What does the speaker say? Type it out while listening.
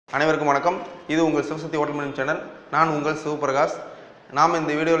அனைவருக்கும் வணக்கம். இது உங்கள் சிவசக்தி ஹோட்டல் மேனேஜ் சேனல். நான் உங்கள் சிவபிரகாஷ். நாம்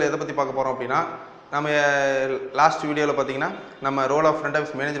இந்த வீடியோவில் எதை பற்றி பார்க்க போகிறோம் அப்படின்னா, நம்ம லாஸ்ட் வீடியோவில் பார்த்தீங்கன்னா நம்ம role of front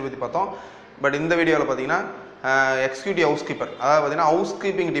office manager பற்றி பார்த்தோம். பட் இந்த வீடியோவில் பார்த்தீங்கன்னா எக்ஸிக்யூட்டிவ் ஹவுஸ்கீப்பர், அதாவது பார்த்தீங்கன்னா ஹவுஸ்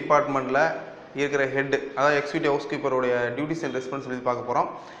கீப்பிங் டிபார்ட்மெண்ட்டில் இருக்கிற ஹெட், அதாவது எக்ஸிக்யூட்டிவ் ஹவுஸ்கீப்பருடைய டியூட்டிஸ் அண்ட் ரெஸ்பான்சிபிலிட்டி பார்க்க போகிறோம்.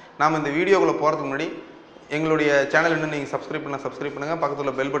 நாம் இந்த வீடியோக்குள்ளே போகிறதுக்கு முன்னாடி எங்களுடைய சேனல் இன்னும் நீங்கள் சப்ஸ்கிரைப் பண்ணுங்கள், பக்கத்தில்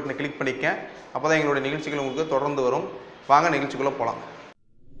உள்ள பெல் பட்டனை கிளிக் பண்ணிக்க. அப்போ தான் எங்களுடைய நிகழ்ச்சிகள் உங்களுக்கு தொடர்ந்து வரும். வாங்க நிகழ்ச்சிக்குள்ளே போகலாம்.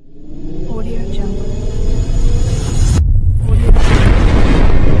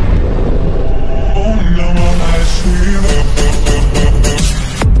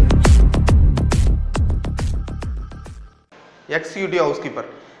 எக்ஸிக்யூட்டிவ் ஹவுஸ்கீப்பர்.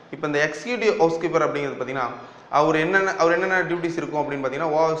 இப்போ இந்த எக்ஸிக்யூட்டிவ் ஹவுஸ்கீப்பர் அப்படிங்கிறது பார்த்தீங்கன்னா அவர் என்னென்ன டியூட்டிஸ் இருக்கும் அப்படின்னு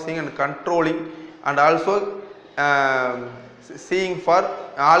பார்த்தீங்கன்னா, ஓவர்சீயிங் and controlling and also seeing for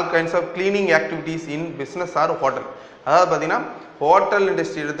all kinds of cleaning activities in business or hotel. அதாவது பார்த்தீங்கன்னா ஹோட்டல்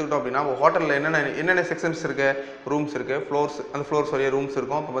இண்டஸ்ட்ரி எடுத்துக்கிட்டோம் அப்படின்னா, ஹோட்டலில் என்னென்ன செக்ஷன்ஸ் இருக்குது, ரூம்ஸ் இருக்குது, ஃப்ளோர்ஸ், அந்த ஃப்ளோர்ஸ் வரைய ரூம்ஸ்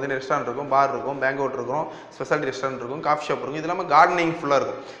இருக்கும். இப்போ பார்த்தீங்கன்னா ரெஸ்டாரண்ட் இருக்கும், பார் இருக்கும், பேங்க்அவுட் இருக்கும், ஸ்பெஷாலிட்டி ரெஸ்டாரண்ட் இருக்கும், காஃபி ஷாப் இருக்கும். இது இல்லாமல் கார்டனிங் ஃபுல்லாக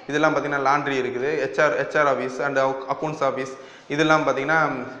இருக்கும். இதெல்லாம் பார்த்தீங்கன்னா லாண்ட்ரி இருக்குது, HR office and accounts office, இதெல்லாம் பார்த்தீங்கன்னா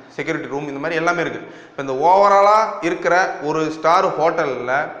செக்யூரிட்டி ரூம், இந்த மாதிரி எல்லாமே இருக்குது. இப்போ இந்த ஓவராலாக இருக்கிற ஒரு ஸ்டார்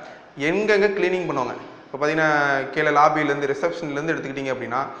ஹோட்டலில் எங்கெங்கே க்ளீனிங் பண்ணுவாங்க, இப்போ பார்த்தீங்கன்னா கீழே லாபியிலேருந்து ரிசப்ஷன்லேருந்து எடுத்துக்கிட்டிங்க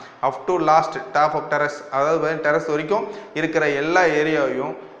அப்படின்னா up to last top of terrace, அதாவது பார்த்தீங்கன்னா டெரஸ் வரைக்கும் இருக்கிற எல்லா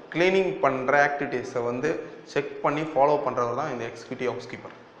ஏரியாவையும் க்ளீனிங் பண்ணுற ஆக்டிவிட்டீஸை வந்து செக் பண்ணி ஃபாலோ பண்ணுறவர் தான் இந்த எக்ஸிக்யூட்டிவ்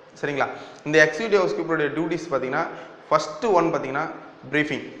ஹவுஸ்கீப்பர். சரிங்களா? இந்த எக்ஸிக்யூட்டிவ் ஹவுஸ்கீப்பருடைய டியூட்டிஸ் பார்த்தீங்கன்னா ஃபஸ்ட்டு ஒன் பார்த்தீங்கன்னா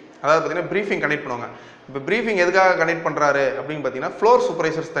ப்ரீஃபிங், அதாவது பார்த்தீங்கன்னா ப்ரீஃபிங் கனெக்ட் பண்ணுவாங்க. இப்போ ப்ரீஃபிங் எதுக்காக கனெக்ட் பண்ணுறாரு அப்படின்னு பார்த்தீங்கன்னா, ஃப்ளோர்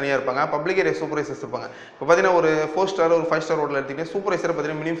சூப்பர்வைசர்ஸ் தனியாக இருப்பாங்க, பப்ளிக் ஏரியா சூப்பர்வைசர்ஸ் இருப்பாங்க. இப்போ பார்த்தீங்கன்னா ஒரு 4 ஸ்டார் ஒரு 5 ஸ்டார் ஹோட்டல் எடுத்துக்கிட்டு சூப்பர்வைசர்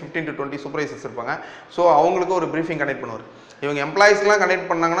பார்த்தீங்கன்னா மினிமம் 15 to 20 சூப்பர்வைசர்ஸ் இருப்பாங்க. ஸோ அவங்களுக்கு ஒரு ப்ரீஃபிங் கனெக்ட் பண்ணுவார். இவங்க எம்ப்ளாயிஸ்லாம் கனெக்ட்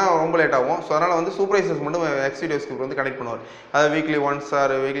பண்ணாங்கன்னா ரொம்ப லேட் ஆகும். ஸோ அதனால் வந்து சூப்பர்வைசர்ஸ் மட்டும் எக்ஸிக்யூட்டிவ் ஹவுஸ்கீப்பர் வந்து கனெக்ட் பண்ணுவார். அதாவது weekly once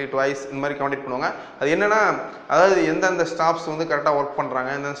R weekly twice இந்த மாதிரி கனெக்ட் பண்ணுவாங்க. அது என்னென்னா, அதாவது எந்தெந்த ஸ்டாஃப்ஸ் வந்து கரெக்டாக ஒர்க் பண்ணுறாங்க,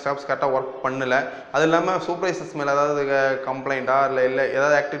 எந்தெந்த ஸ்டாஃப்ஸ் கரெக்டாக ஒர்க் பண்ணலை, அது இல்லாமல் சூப்பர்வைசர்ஸ் மேலே ஏதாவது கம்ப்ளைண்ட்டாக இல்லை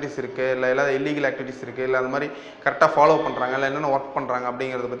ஏதாவது ஆக்டிவிட்டிஸ் இருக்குது, இல்லை ஏதாவது இல்லீகல் ஆக்டிவிட்டிஸ் இருக்குது, இல்லை அந்த மாதிரி கரெக்டாக ஃபாலோ பண்ணுறாங்க, இல்லை என்னென்ன ஒர்க் பண்ணுறாங்க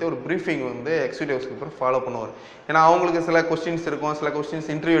அப்படிங்கிறத பற்றி ஒரு ப்ரீஃபிங் வந்து எக்ஸிக்யூட்டிவ் ஹவுஸ்கீப்பர் ஃபாலோ பண்ணுவார். ஏன்னா அவங்களுக்கு சில கொஸ்டின்ஸ் இருக்கும், சில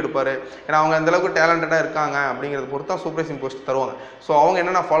கொஸ்டின்ஸ் இன்டர்வியூ எடுப்பார். ஏன்னா அவங்க அந்தளவுக்கு டேலண்டடாக இருக்காங்க அப்படிங்கிறத பொறுத்து தான் சூப்பர்வைசிங் போஸ்ட் தருவாங்க. ஸோ அவங்க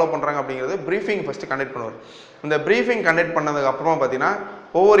என்னென்ன ஃபாலோ பண்ணுறாங்க அப்படிங்கிறது ப்ரீஃபிங் ஃபஸ்ட்டு கண்டக்ட் பண்ணுவார். இந்த ப்ரீஃபிங் கண்டக்ட் பண்ணதுக்கு அப்புறமா பார்த்தீங்கன்னா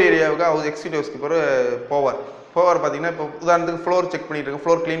ஒவ்வொரு ஏரியாவுக்கு அவர் எக்ஸிக்யூட்டிவ் ஹவுஸ்கீப்பர் போவார். பார்த்தீங்கன்னா இப்போ உதாரணத்துக்கு ஃப்ளோர் செக் பண்ணிட்டு இருக்காங்க,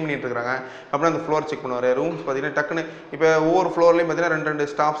 ஃப்ளோர் க்ளீன் பண்ணிட்டு இருக்காங்க அப்படின்னா அந்த ஃப்ளோர் செக் பண்ணுவார். ரூம்ஸ் பார்த்தீங்கன்னா டக்குன்னு இப்போ ஒவ்வொரு ஃப்ளோர்லையும் பார்த்தீங்கன்னா 2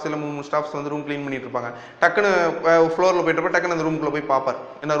 ஸ்டாஃப்ஸ் இல்லை 3 ஸ்டாஃப்ஸ் வந்து ரூம் க்ளீன் பண்ணிட்டு இருப்பாங்க. டக்குன்னு ஃப்ளோரில் போயிட்டு டக்குன்னு அந்த ரூம்குள்ளே போய் பார்ப்பார்,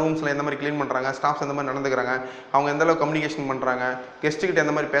 என்ன ரூம்ஸில் எந்த மாதிரி க்ளீன் பண்ணுறாங்க, ஸ்டாஃப்ஸ் எந்த மாதிரி நடந்துக்கிறாங்க, அவங்க எந்தளவு கம்யூனிகேஷன் பண்ணுறாங்க, கெஸ்ட்டுக்கிட்ட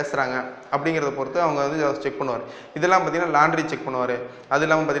எந்த மாதிரி பேசுகிறாங்க அப்படிங்கிறத பொறுத்து அவங்க வந்து அதை செக் பண்ணுவார். இதெல்லாம் பார்த்தீங்கன்னா லாண்ட்ரி செக் பண்ணுவார். அது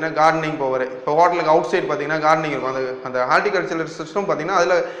இல்லாமல் பார்த்தீங்கன்னா கார்டனிங் போவார். இப்போ ஹோட்டலுக்கு அவுட் சைட் பார்த்தீங்கன்னா கார்டனிங் இருக்கும். அந்த ஹார்டிகல்ச்சர் சிஸ்டம் பார்த்தீங்கன்னா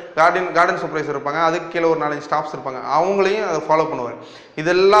அதில் கார்டன் சூப்பர்வைசர் இருப்பாங்க, அதுக்கு கீழே ஒரு 4-5 ஸ்டாஃப்ஸ் இருப்பாங்க, அவங்களையும் அதை ஃபாலோ பண்ணுவார். இது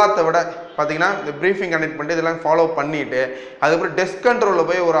எல்லாத்த விட பார்த்தீங்கன்னா இந்த ப்ரீஃபிங் கனெக்ட் பண்ணிட்டு இதெல்லாம் ஃபாலோ பண்ணிவிட்டு அதுக்கப்புறம் டெஸ்க் கண்ட்ரோலில்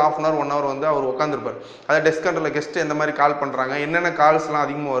போய் ஒரு 1/2 hour 1 hour வந்து அவர் உட்காந்துருப்பார். அதாவது டெஸ்க் கண்ட்ரோலில் கெஸ்ட்டு எந்த மாதிரி கால் பண்ணுறாங்க, என்னென்ன கால்ஸ்லாம்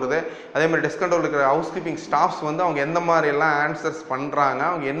அதிகமாக வருது, அதே மாதிரி டெஸ்க் கண்ட்ரோல் இருக்கிற ஹவுஸ் கீப்பிங் ஸ்டாஃப்ஸ் வந்து அவங்க எந்த மாதிரி எல்லாம் ஆன்சர்ஸ் பண்ணுறாங்க,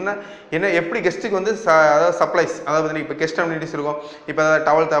 அவங்க என்ன எப்படி கெஸ்ட்டுக்கு வந்து அதாவது சப்ளைஸ், அதாவது இப்போ கெஸ்ட் அம்யூனிட்டிஸ் இருக்கும், இப்போ ஏதாவது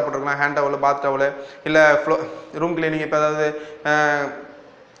டவல் தேவைப்பட்டிருக்கலாம், ஹேண்ட் டவல், பாத் டவல், இல்லை ரூம் கிளீனிங், இப்போ ஏதாவது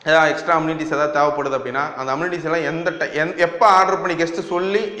ஏதாவது எக்ஸ்ட்ரா அம்யூனிட்டிஸ் ஏதாவது தேவைப்படுது அப்படின்னா அந்த அம்யூனிட்டிஸ் எல்லாம் எப்போ ஆர்டர் பண்ணி கெஸ்ட்டு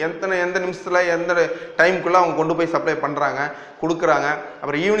சொல்லி எந்த நிமிஷத்தில் எந்த டைமுக்குள்ளே அவங்க கொண்டு போய் சப்ளை பண்ணுறாங்க, கொடுக்குறாங்க.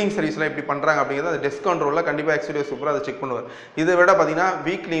 அப்புறம் ஈவினிங் சர்வீஸ்லாம் எப்படி பண்ணுறாங்க அப்படிங்கிறது அந்த டெஸ்க் கண்ட்ரோலில் கண்டிப்பாக எக்ஸிக்யூட்டிவ் சூப்பர் அதை செக் பண்ணுவார். இதை விட பார்த்தீங்கன்னா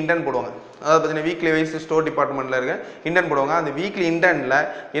வீக்லி இன்டர்ன் போடுவாங்க. அதாவது பார்த்தீங்கன்னா வீக்லி வைஸ் ஸ்டோர் டிபார்ட்மெண்ட்டில் இருக்க இன்டர்ன் போடுவாங்க. அந்த வீக்லி இன்டர்னில்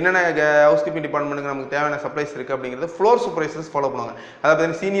என்னென்ன ஹவுஸ் கீப்பிங் டிபார்ட்மெண்ட்டுக்கு நமக்கு தேவையான சப்ளைஸ் இருக்குது அப்படிங்கிறது ஃப்ளோர் சூப்பர்வைசர்ஸ் ஃபாலோ பண்ணுவாங்க. அதாவது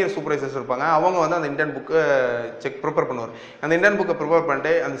பார்த்தீங்கன்னா சீனியர் சூப்பர்வைசர்ஸ் இருப்பாங்க, அவங்க வந்து அந்த இன்டர்ன் புக்கு ப்ரிப்பேர் பண்ணுவார். அந்த இன்டர்ன் புக்கை ப்ரிப்பேர்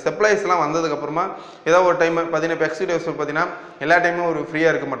பண்ணிட்டு அந்த சப்ளைஸ்லாம் வந்ததுக்கப்புறமா ஏதாவது ஒரு டைம் பார்த்தீங்கன்னா இப்போ எக்ஸிக்யூட்டிவ்ஸ் பார்த்தீங்கன்னா எல்லா டைமும் ஒரு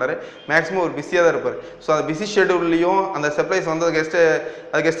ஃப்ரீயாக இருக்க மாட்டார், மேக்ஸிமம் ஒரு பிஸியாக தான் இருப்பார். ஸோ அந்த பிஸி ஷெடியூல்லையும் அந்த சப்ளைஸ் வந்து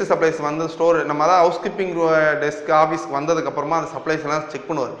கெஸ்ட்டு சப்ளைஸ் வந்து ஸ்டோர் நம்ம அதாவது ஹவுஸ் கீப்பிங் டெஸ்க் ஆஃபீஸ்க்கு வந்ததுக்கப்புறமா அந்த சப்ளைஸ் எல்லாம் செக்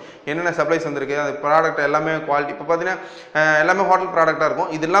பண்ணுவார். என்னென்ன சப்ளைஸ் வந்திருக்கு, அந்த ப்ராடக்ட் எல்லாமே குவாலிட்டி, இப்போ பார்த்தீங்கன்னா எல்லாமே ஹோட்டல் ப்ராடக்டாக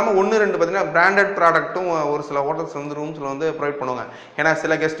இருக்கும். இது இல்லாமல் 1-2 பார்த்தீங்கன்னா பிராண்டட் ப்ராடக்ட்டும் ஒரு சில ஹோட்டல்ஸ் வந்து ரூம்ஸில் வந்து ப்ரொவைட் பண்ணுவாங்க. ஏன்னா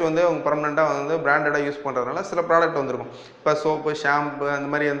சில கெஸ்ட் வந்து அவங்க பர்மனெண்ட்டாக வந்து பிராண்டடாக யூஸ் பண்ணுறதுனால சில ப்ராடக்ட் வந்துருக்கும். இப்போ சோப்பு, ஷாம்பு அந்த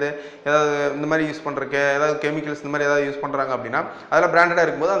மாதிரி வந்து ஏதாவது இந்த மாதிரி யூஸ் பண்ணுறக்கு ஏதாவது கெமிக்கல்ஸ் இந்த மாதிரி ஏதாவது யூஸ் பண்ணுறாங்க அப்படின்னா அதில் பிராண்டடாக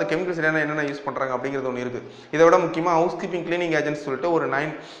இருக்கும்போது அந்த கெமிக்கல்ஸ் என்னென்ன யூஸ் பண்ணுறாங்க அப்படிங்கிறது ஒன்று இருக்குது. இதை விட முக்கியமாக ஹவுஸ் கீப்பிங் கிளீனிங் ஏஜென்ட்ஸ் சொல்லிட்டு ஒரு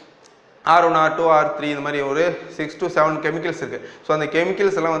R1 R2 R3 இந்த மாதிரி ஒரு 6 to 7 கெமிக்கல்ஸ் இருக்குது. ஸோ அந்த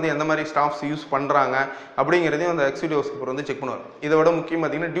கெமிக்கல்ஸ் எல்லாம் வந்து எந்த மாதிரி ஸ்டாஃப்ஸ் யூஸ் பண்ணுறாங்க அப்படிங்கிறதையும் அந்த எக்ஸிக்யூட்டிவ் ஹவுஸ்கீப்பர் வந்து செக் பண்ணுவார். இதை விட முக்கியம்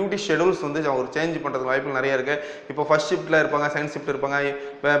பார்த்தீங்கன்னா டியூட்டி ஷெடியூல்ஸ் வந்து அவர் சேஞ்ச் பண்ணுறதுக்கு வாய்ப்புகள் நிறைய இருக்குது. இப்போ ஃபர்ஸ்ட் ஷிஃப்ட்டில் இருப்பாங்க, செகண்ட் ஷிஃப்ட் இருப்பாங்க,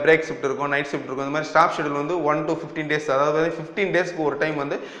 பிரேக் ஷிஃப்ட் இருக்கும், நைட் ஷிஃப்ட் இருக்கும். இந்த மாதிரி ஸ்டாஃப் ஷெடியூல் வந்து 1 to 15 days, அதாவது 15 டேஸ்க்கு ஒரு டைம்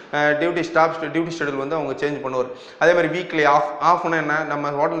வந்து டியூட்டி ஷெடியூல் வந்து அவங்க சேஞ்ச் பண்ணுவார். அதே மாதிரி வீக்லி ஆஃப்னா என்ன,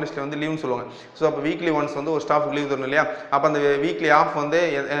 நம்ம ஹோட்டல் இண்டஸ்ட்ரியில் வந்து லீவ்னு சொல்லுவாங்க. ஸோ அப்போ வீக்லி ஒன்ஸ் வந்து ஒரு ஸ்டாஃப் லீவ் தரணும் இல்லையா? அப்போ அந்த வீக்லி ஆஃப் வந்து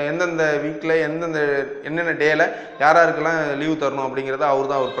எந்தெந்த வீக்கில் என்னென்ன டேல யாருக்கெல்லாம் லீவ் தரணும் அப்படிங்கிறத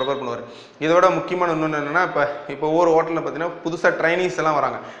அவர் ப்ரிப்பேர் பண்ணுவார். இதோட முக்கியமான இன்னொன்று என்னென்னா, இப்போ ஒவ்வொரு ஹோட்டலில் பார்த்தீங்கன்னா புதுசாக ட்ரைனிஸ் எல்லாம்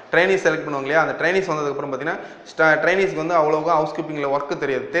வராங்க. ட்ரைனிஸ் செலக்ட் பண்ணுவாங்க இல்லையா? அந்த ட்ரைனிஸ் வந்ததுக்கப்புறம் பார்த்தீங்கன்னா ட்ரைனிஸ்க்கு வந்து அவ்வளோவா ஹவுஸ் கீப்பிங்கில் ஒர்க்கு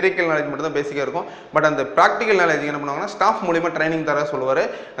தெரியாது. தியரிக்கல் நாலேஜ் மட்டும் தான் பேசிக்காக இருக்கும். பட் அந்த ப்ராக்டிக்கல் நாலேஜ் என்ன பண்ணுவாங்கன்னா ஸ்டாஃப் மூலிமா ட்ரைனிங் தர சொல்லுவார்.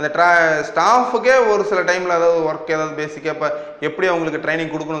 அந்த ஸ்டாஃபுக்கே ஒரு சில டைமில் ஏதாவது ஒர்க் ஏதாவது பேசிக்காக இப்போ எப்படி அவங்களுக்கு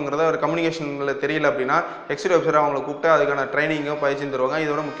ட்ரைனிங் கொடுக்கணுங்கிறத ஒரு கம்யூனிகேஷனில் தெரியல அப்படின்னா எக்ஸிக்யூட்டிவ் ஆஃபீஸர் அவங்களை கூப்பிட்டு அதுக்கான ட்ரைனிங்கோ பயிற்சியும் தருவாங்க.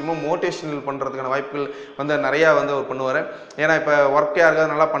 இதோட முக்கியமாக மோட்டிவேஷனல் பண்ணுறதுக்கான வாய்ப்புகள் வந்து நிறையா வந்து அவர் பண்ணுவார். ஏன்னா இப்போ ஒர்க்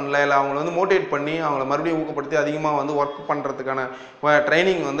யாருக்காவது நல்லா பண்ணல, இல்லை அவங்கள வந்து மோட்டிவேட் பண்ணி அவங்கள மறுபடியும் ஊக்கப்படுத்தி அதிகமாக வந்து ஒர்க் பண்ணுறதுக்கான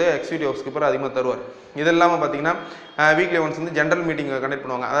ட்ரைனிங் வந்து எக்ஸிக்யூட்டிவ் ஹவுஸ்கீப்பர் அதிகமாக தருவார். இது இல்லாமல் பார்த்தீங்கன்னா வீக்லி ஒன்ஸ் வந்து ஜென்ரல் மீட்டிங் கண்டக்ட்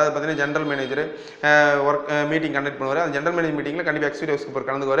பண்ணுவாங்க. அதாவது பார்த்தீங்கன்னா general manager work meeting conduct பண்ணுவார். அந்த ஜென்ரல் மேனேஜர் மீட்டிங்கில் கண்டிப்பாக எக்ஸிக்யூட்டிவ் ஹவுஸ்கீப்பர்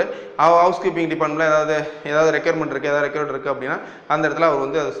கலந்துக்குவார். ஹவுஸ் கீப்பிங் டிபார்ட்மெண்ட்டில் ஏதாவது ரெக்யர்மெண்ட் இருக்குது, ஏதாவது ரெக்யர்மெண்ட் இருக்குது அப்படின்னா அந்த இடத்துல அவர்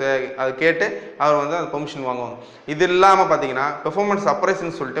வந்து அதை கேட்டு அவர் வந்து அந்த பெர்மிஷன் வாங்குவாங்க. இது இல்லாமல் பார்த்தீங்கன்னா பெர்ஃபார்மன்ஸ்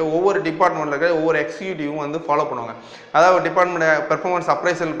அப்ரைசல்னு சொல்லிட்டு ஒவ்வொரு டிபார்ட்மெண்ட்டில் இருக்கிற ஒவ்வொரு எக்ஸிக்யூட்டிவும் வந்து ஃபாலோ பண்ணுவாங்க. அதாவது டிபார்ட்மெண்ட் பெர்ஃபார்மன்ஸ்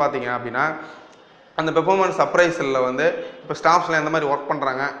அப்ரைசல் பார்த்தீங்க அப்படின்னா அந்த பெர்ஃபார்மன்ஸ் அப்ரைசலில் வந்து இப்போ ஸ்டாஃப்ஸ்லாம் எந்த மாதிரி ஒர்க்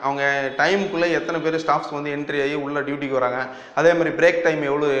பண்ணுறாங்க, அவங்க டைமுக்குள்ளே எத்தனை பேர் ஸ்டாஃப்ஸ் வந்து என்ட்ரி ஆகி உள்ள டியூட்டிக்கு வராங்க, அதே மாதிரி பிரேக் டைம்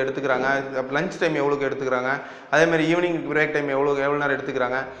எவ்வளோ எடுத்துக்கிறாங்க, லஞ்ச் டைம் எவ்வளோக்கு எடுத்துக்கிறாங்க, அதே மாதிரி ஈவினிங் பிரேக் டைம் எவ்வளோ நேரம்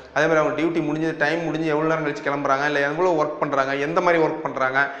எடுத்துக்கிறாங்க, அதே மாதிரி அவங்க டியூட்டி முடிஞ்சு எவ்வளோ நேரம் கழிச்சு கிளம்புறாங்க, இல்லை எவ்வளோ ஒர்க் பண்ணுறாங்க, எந்த மாதிரி ஒர்க்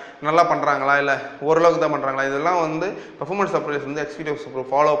பண்ணுறாங்க, நல்லா பண்ணுறாங்களா இல்லை ஓரளவுக்கு தான் பண்ணுறாங்களா, இதெல்லாம் வந்து பெர்ஃபார்மன்ஸ் அப்ரைசல் வந்து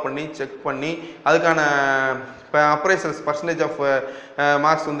எக்ஸிக்யூட்டிவ்ஸ் ஃபாலோ பண்ணி செக் பண்ணி அதுக்கான இப்போ அப்ரைசல்ஸ் பர்சன்டேஜ் ஆஃப்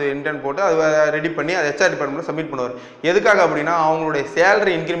மார்க்ஸ் வந்து இன்டர்ன் போட்டு அதை ரெடி பண்ணி அதை ஹெச்ஆர் டிபார்ட்மெண்ட்டில் சப்மிட் பண்ணுவார். எதுக்காக அப்படின்னா அவங்களுடைய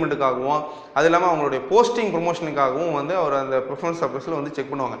சேலரி இன்க்ரிமெண்ட்டுக்காகவும் அது இல்லாமல் அவங்களுடைய போஸ்டிங் ப்ரொமோஷனுக்காகவும் வந்து அவர் அந்த பெர்ஃபார்மன்ஸ் அப்ரைசல் வந்து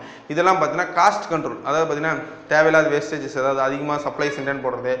செக் பண்ணுவாங்க. இதெல்லாம் பார்த்தீங்கன்னா காஸ்ட் கண்ட்ரோல், அதாவது பார்த்தீங்கன்னா தேவையில்லாத வேஸ்டேஜஸ், அதாவது அதிகமாக சப்ளைஸ் இன்டர்ன்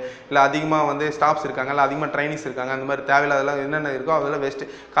போடுறது, இல்லை அதிகமாக வந்து ஸ்டாஃப்ஸ் இருக்காங்க, இல்லை அதிகமாக ட்ரைனிஸ் இருக்காங்க, அந்த மாதிரி தேவையில்லாதெல்லாம் என்னென்ன இருக்கோ அதெல்லாம் வேஸ்ட்டு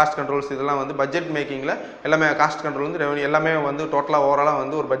காஸ்ட் கண்ட்ரோல்ஸ் இதெல்லாம் வந்து பட்ஜெட் மேக்கிங்கில் எல்லாமே காஸ்ட் கண்ட்ரோல் வந்து ரெவன்யூ எல்லாமே வந்து டோட்டலாக ஓவராலாக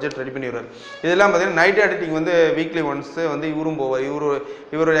வந்து ஒரு பட்ஜெட் ரெடி பண்ணிடுவார். இதெல்லாம் பார்த்தீங்கன்னா நைட் எடிட்டிங் வந்து வீக்லி ஒன்ஸ் வந்து இவரும் போவார்.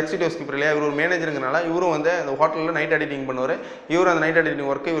 இவர் எக்ஸிக்யூட்டிவ் ஹவுஸ்கீப்பர் இல்லையா, இவர் ஒரு மேனேஜருங்கனால இவரும் வந்து அந்த ஹோட்டலில் நைட் எடிட்டிங் பண்ணுவார். இவர் அந்த நைட்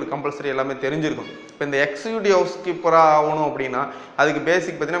எடிட்டிங் ஒர்க்கு இவர் கம்பல்சரி எல்லாமே தெரிஞ்சிருக்கும். இப்போ இந்த எக்ஸிக்யூட்டிவ் ஹவுஸ்கீப்பராக ஆகணும் அப்படின்னா அதுக்கு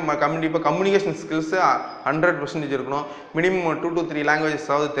பேசிக் பார்த்தீங்கன்னா கண்டிப்பாக கம்யூனிகேஷன் ஸ்கில்ஸு 100% இருக்கணும். மினிமம் 2 to 3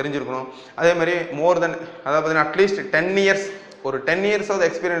 லாங்குவேஜஸாவது தெரிஞ்சிருக்கணும். அதே மாதிரி மோர் தென் அதாவது பார்த்தீங்கன்னா அட்லீஸ்ட் 10 years ஒரு 10 years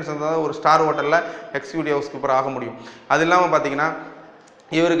எக்ஸ்பீரியன்ஸ் இருந்தால் ஒரு ஸ்டார் ஹோட்டலில் எக்ஸிக்யூட்டிவ் ஹவுஸ்கீப்பர் ஆக முடியும். அது இல்லாமல் பார்த்தீங்கன்னா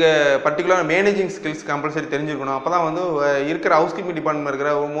இவருக்கு பர்டிகுலர் மேனேஜிங் ஸ்கில்ஸ் கம்பல்சரி தெரிஞ்சிருக்கணும். அப்போ தான் வந்து இருக்கிற ஹவுஸ் கீப்பிங் டிபார்ட்மெண்ட்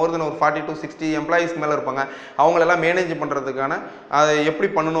இருக்கிற மோர் தென் ஒரு 40 to 60 எம்ப்ளாயிஸ்க்கு மேலே இருப்பாங்க. அவங்களெல்லாம் மேனேஜ் பண்ணுறதுக்கான அதை எப்படி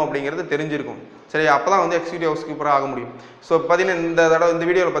பண்ணணும் அப்படிங்கிறது தெரிஞ்சிருக்கும். சரி, அப்போ தான் வந்து எக்ஸிக்யூட்டிவ் ஹவுஸ்கீப்பராக ஆக முடியும். ஸோ பார்த்தீங்கன்னா இந்த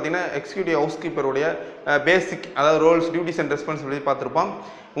வீடியோவில் பார்த்தீங்கன்னா எக்ஸிக்யூட்டிவ் ஹவுஸ்கீப்பருடைய பேசிக் அதாவது ரோல்ஸ், டியூட்டிஸ் அண்ட் ரெஸ்பான்சிபிலிட்டி பார்த்துருப்போம்.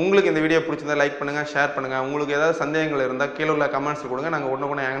 உங்களுக்கு இந்த வீடியோ பிடிச்சிருந்தா லைக் பண்ணுங்கள், ஷேர் பண்ணுங்கள். உங்களுக்கு ஏதாவது சந்தேகங்கள் இருந்தால் கீழே உள்ள கமெண்ட்ஸ் கொடுங்க, நாங்கள்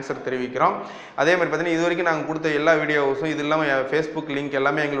ஒன்று ஆன்சர் தெரிவிக்கிறோம். அதே மாதிரி பார்த்தீங்கன்னா இது வரைக்கும் நாங்கள் கொடுத்த எல்லா வீடியோஸும் இது இல்லாமல் ஃபேஸ்புக் லிங்க்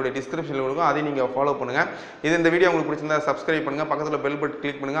எல்லாமே எங்களுடைய டிஸ்கிரிப்ஷனில் கொடுக்கும், அதையும் நீங்கள் ஃபாலோ பண்ணுங்கள். இந்த வீடியோ உங்களுக்கு பிடிச்சிருந்தா சப்ஸ்கிரைப் பண்ணுங்கள், பக்கத்தில் பெல் பட்டன்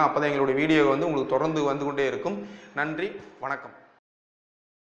கிளிக் பண்ணுங்கள். அப்போ தான் எங்களுடைய வீடியோ வந்து உங்களுக்கு தொடர்ந்து வந்து கொண்டே இருக்கும். நன்றி, வணக்கம்.